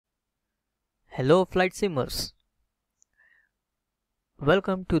Hello flight simmers,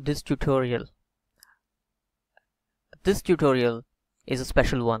 welcome to this tutorial. This tutorial is a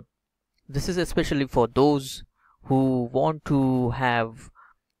special one. This is especially for those who want to have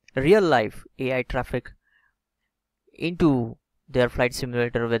real life AI traffic into their flight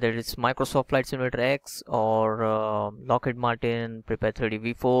simulator, whether it's Microsoft Flight Simulator X or Lockheed Martin Prepare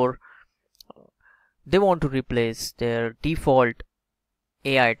 3D V4. They want to replace their default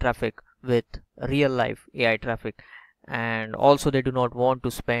AI traffic with real life AI traffic, and also they do not want to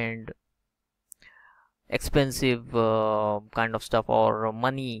spend expensive kind of stuff or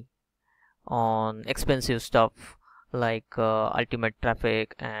money on expensive stuff like ultimate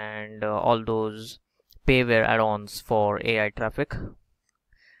traffic and all those payware add-ons for AI traffic.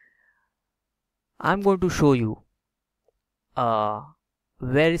 I'm going to show you a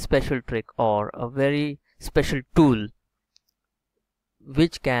very special trick or a very special tool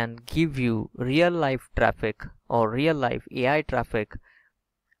which can give you real life traffic or real life AI traffic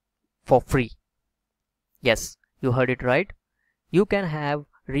for free. Yes, you heard it right. You can have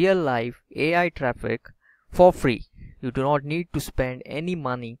real life AI traffic for free. You do not need to spend any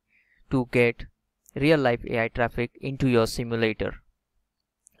money to get real life AI traffic into your simulator.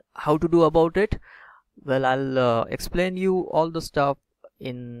 How to do about it? Well, I'll explain you all the stuff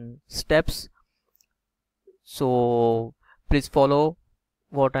in steps. So please follow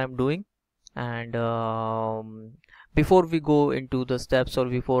what I'm doing, and before we go into the steps or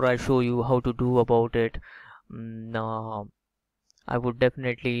before I show you how to do about it, I would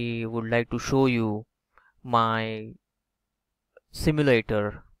definitely like to show you my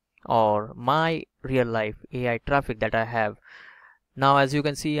simulator or my real life AI traffic that I have. Now as you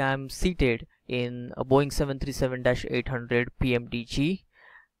can see, I'm seated in a Boeing 737-800 PMDG.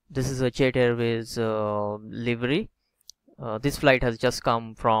 This is a Jet Airways livery. This flight has just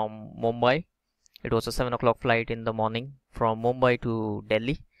come from Mumbai. It was a 7 o'clock flight in the morning from Mumbai to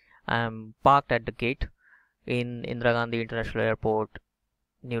Delhi. I am parked at the gate in Indira Gandhi International Airport,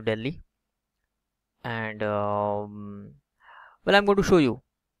 New Delhi. And well, I'm going to show you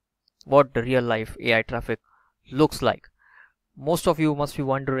what the real life AI traffic looks like. Most of you must be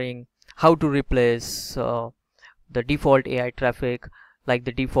wondering how to replace the default AI traffic, like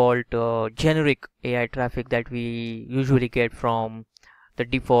the default generic AI traffic that we usually get from the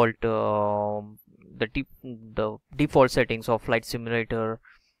default the default settings of flight simulator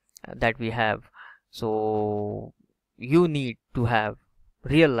that we have. So you need to have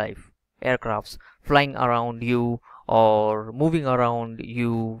real life aircrafts flying around you or moving around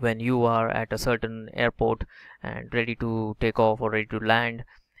you when you are at a certain airport and ready to take off or ready to land,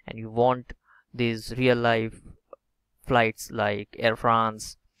 and you want these real life flights like Air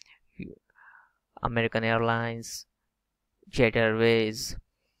France, American Airlines, Jet Airways,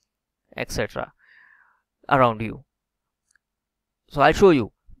 etc. around you. So I'll show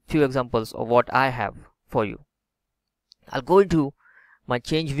you few examples of what I have for you. I'll go into my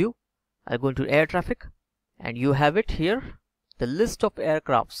change view, I'll go into air traffic, and you have it here, the list of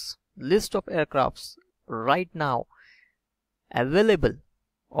aircrafts right now available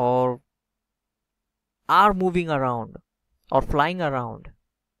or are moving around or flying around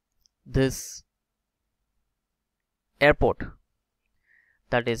this airport,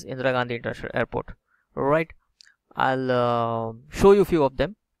 that is Indira Gandhi International Airport. Right, I'll show you a few of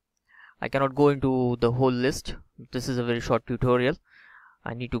them. I cannot go into the whole list. This is a very short tutorial.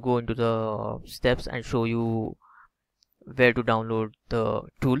 I need to go into the steps and show you where to download the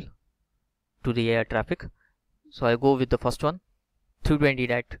tool to the air traffic. So I'll go with the first one,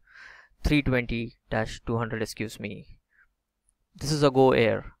 320-200, excuse me. This is a Go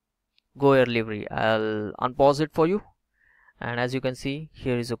Air livery. I'll unpause it for you, and as you can see,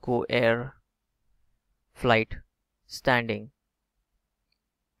 here is a Go Air flight standing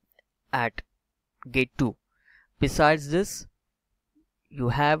at gate 2. Besides this, you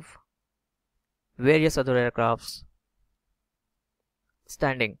have various other aircrafts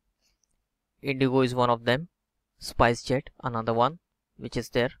standing. Indigo is one of them, SpiceJet another one which is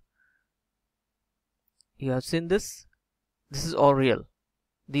there. You have seen this. This is all real.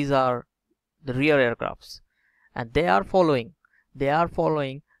 These are the real aircrafts, and they are following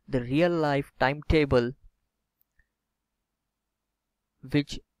the real life timetable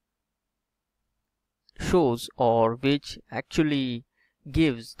which shows or which actually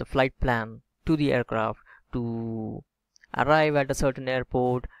gives the flight plan to the aircraft to arrive at a certain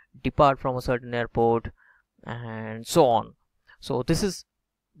airport, depart from a certain airport, and so on. So this is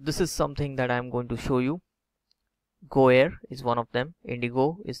something that I'm going to show you. Go Air is one of them,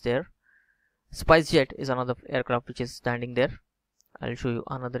 Indigo is there, SpiceJet is another aircraft which is standing there. I'll show you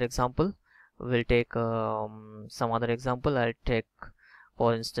another example. We'll take some other example. I'll take,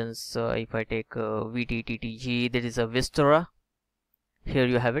 for instance, if I take VTTTG, there is a Vistara. Here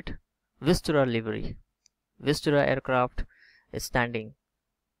you have it, Vistara livery. Vistara aircraft is standing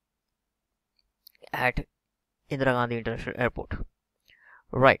at Indira Gandhi International Airport.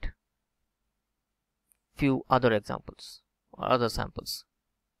 Right. Few other examples or other samples.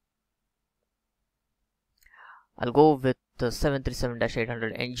 I'll go with the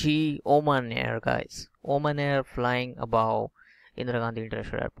 737-800 NG Oman Air, guys. Oman Air flying above Indira Gandhi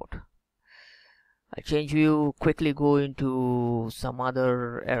International Airport. I'll change view, quickly go into some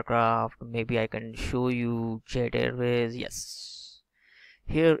other aircraft. Maybe I can show you Jet Airways. Yes.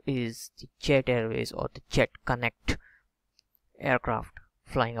 Here is the Jet Airways or the Jet Connect aircraft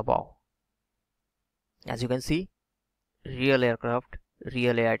flying above. As you can see, real aircraft,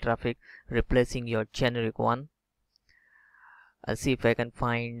 real AI traffic replacing your generic one. I'll see if I can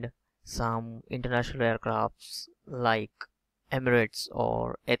find some international aircrafts like Emirates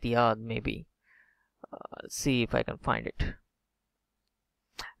or Etihad maybe. See if I can find it.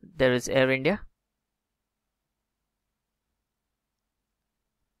 There is Air India.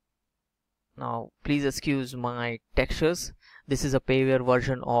 Now please excuse my textures. This is a payware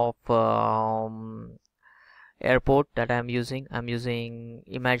version of airport that I'm using. I'm using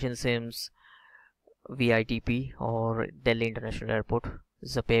Imagine Sims VITP or Delhi International Airport.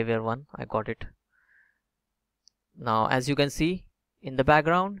 This is a payware one. I got it. Now as you can see in the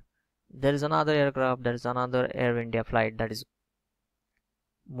background, there is another aircraft, there is another Air India flight that is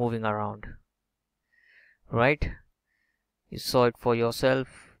moving around. Right? You saw it for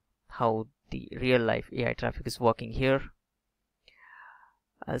yourself how the real life AI traffic is working here.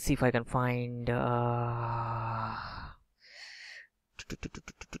 I'll see if I can find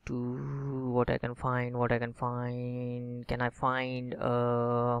what I can find. Can I find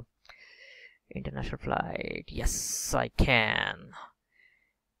international flight? Yes, I can.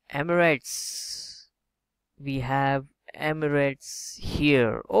 Emirates. We have Emirates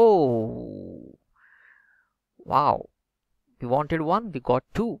here. Oh, wow. We wanted one, we got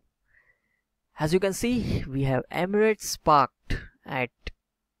two. As you can see, we have Emirates parked at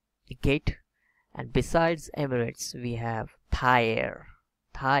the gate, and besides Emirates we have Thai Air.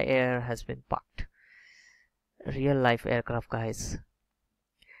 Thai Air has been parked. Real life aircraft, guys.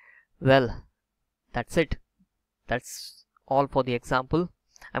 Well, that's it. That's all for the example.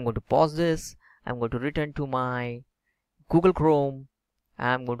 I'm going to pause this. I'm going to return to my Google Chrome.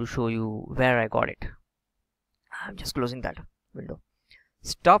 I'm going to show you where I got it. I'm just closing that window.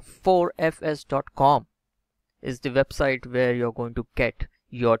 Stuff4fs.com is the website where you're going to get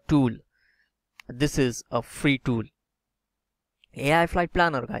your tool. This is a free tool. AI Flight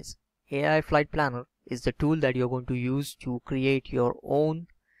Planner, guys. AI Flight Planner is the tool that you're going to use to create your own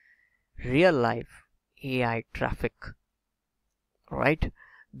real life AI traffic. Right?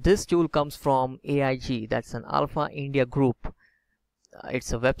 This tool comes from AIG, that's an Alpha India group.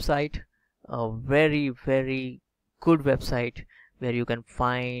 It's a website, a very, very good website where you can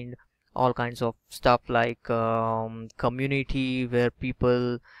find all kinds of stuff like community where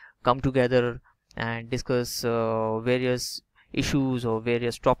people come together and discuss various issues or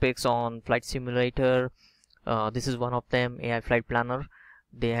various topics on flight simulator. This is one of them, AI Flight Planner.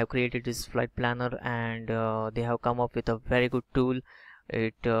 They have created this flight planner and they have come up with a very good tool.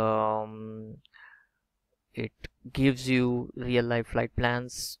 It gives you real life flight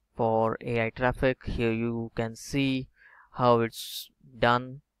plans for AI traffic. Here you can see how it's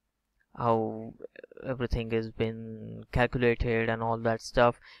done, how everything has been calculated and all that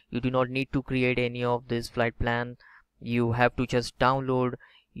stuff. You do not need to create any of this flight plan. You have to just download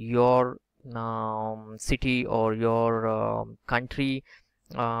your city or your country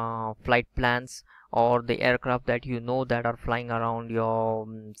flight plans or the aircraft that you know that are flying around your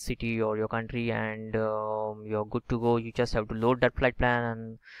city or your country, and you're good to go. You just have to load that flight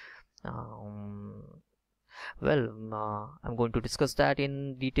plan and I'm going to discuss that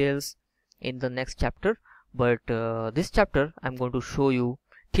in details in the next chapter, but this chapter I'm going to show you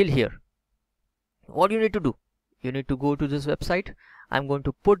till here. What you need to do, you need to go to this website. I'm going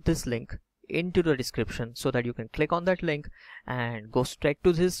to put this link into the description so that you can click on that link and go straight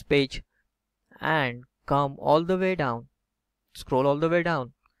to this page and come all the way down, scroll all the way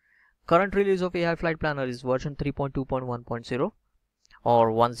down. Current release of AI Flight Planner is version 3.2.1.0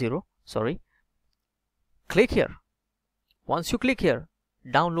 or 10, sorry. Click here. Once you click here,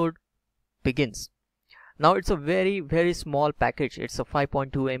 download begins. Now it's a very, very small package. It's a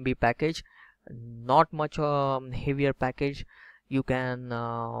 5.2 MB package, not much heavier package. You can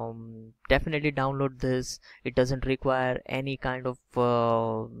definitely download this. It doesn't require any kind of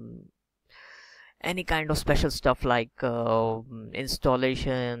any kind of special stuff like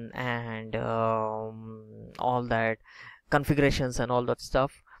installation and all that configurations and all that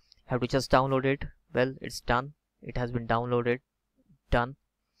stuff, have to just download it. Well, it's done. It has been downloaded. Done.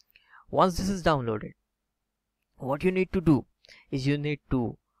 Once this is downloaded, what you need to do is you need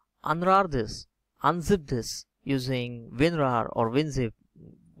to unrar this, unzip this using WinRAR or WinZip,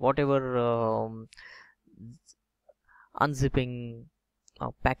 whatever unzipping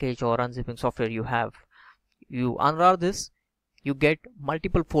package or unzipping software you have. You unrar this, you get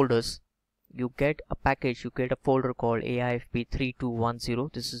multiple folders. You get a package, you get a folder called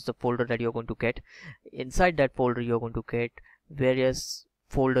AIFP3210. This is the folder that you're going to get. Inside that folder you're going to get various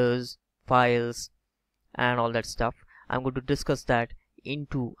folders, files and all that stuff. I'm going to discuss that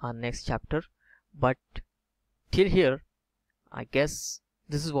into our next chapter, but till here I guess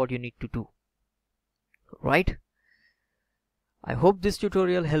this is what you need to do, right? I hope this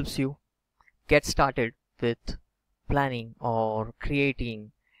tutorial helps you get started with planning or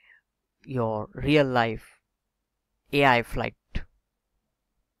creating your real life AI flight.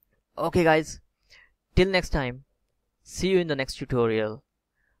 Okay guys, till next time, see you in the next tutorial.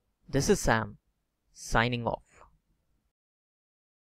 This is Sam signing off.